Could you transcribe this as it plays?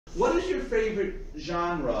What is your favorite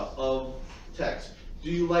genre of text?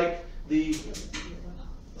 Do you like the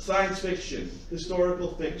science fiction,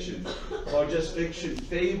 historical fiction, or just fiction,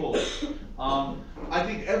 fable? I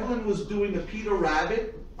think Evelyn was doing a Peter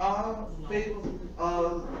Rabbit fable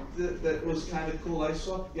that was kind of cool. I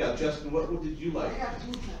saw. Yeah, Justin, what did you like? I got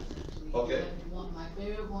two types actually. Okay. My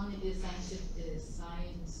favorite one is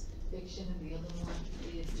science fiction, and the other one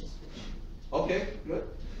is just fiction. Okay, good.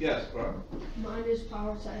 Yes, Brian. Mine is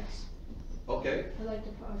power text. Okay. I like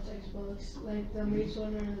the power text books, like the Maze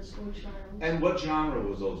Runner and the School Child. And what genre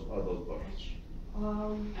was are those books?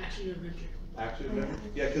 Action adventure. Action adventure?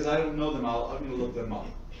 Yeah, because I don't know them. I'm gonna look them up.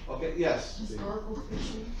 Okay. Yes. Historical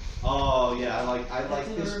fiction. Oh yeah, I like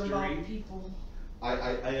To learn about history. people.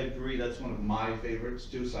 I agree. That's one of my favorites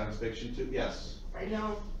too. Science fiction too. Yes. Right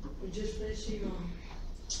now, we're just finishing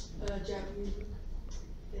Japanese book.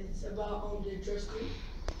 It's about the dress code,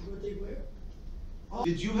 what they wear.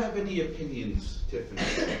 Did you have any opinions, Tiffany,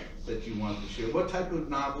 that you wanted to share? What type of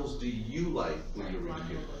novels do you like when you're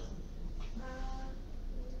reading?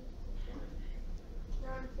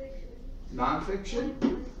 Nonfiction.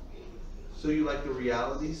 Nonfiction? So you like the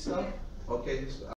reality stuff? Okay.